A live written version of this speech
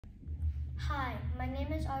Hi, my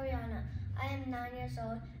name is Arianna. I am 9 years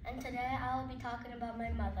old, and today I will be talking about my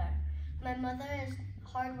mother. My mother is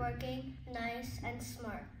hardworking, nice, and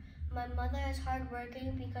smart. My mother is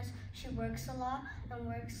hardworking because she works a lot and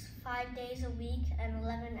works 5 days a week and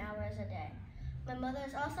 11 hours a day. My mother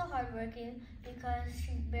is also hardworking because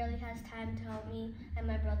she barely has time to help me and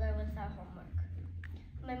my brother with our homework.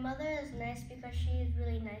 My mother is nice because she is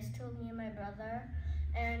really nice to me and my brother,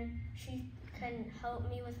 and she can help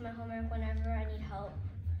me with my homework whenever I need help.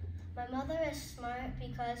 My mother is smart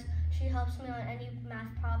because she helps me on any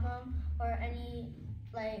math problem or any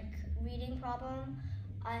reading problem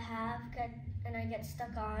I have and I get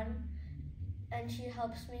stuck on, and she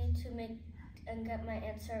helps me to make and get my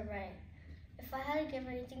answer right. If I had to give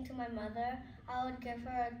anything to my mother, I would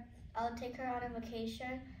take her on a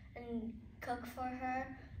vacation and cook for her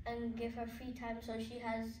and give her free time so she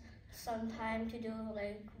has some time to do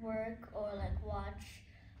work or watch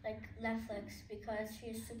Netflix, because she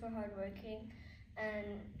is super hardworking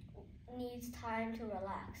and needs time to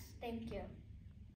relax. Thank you.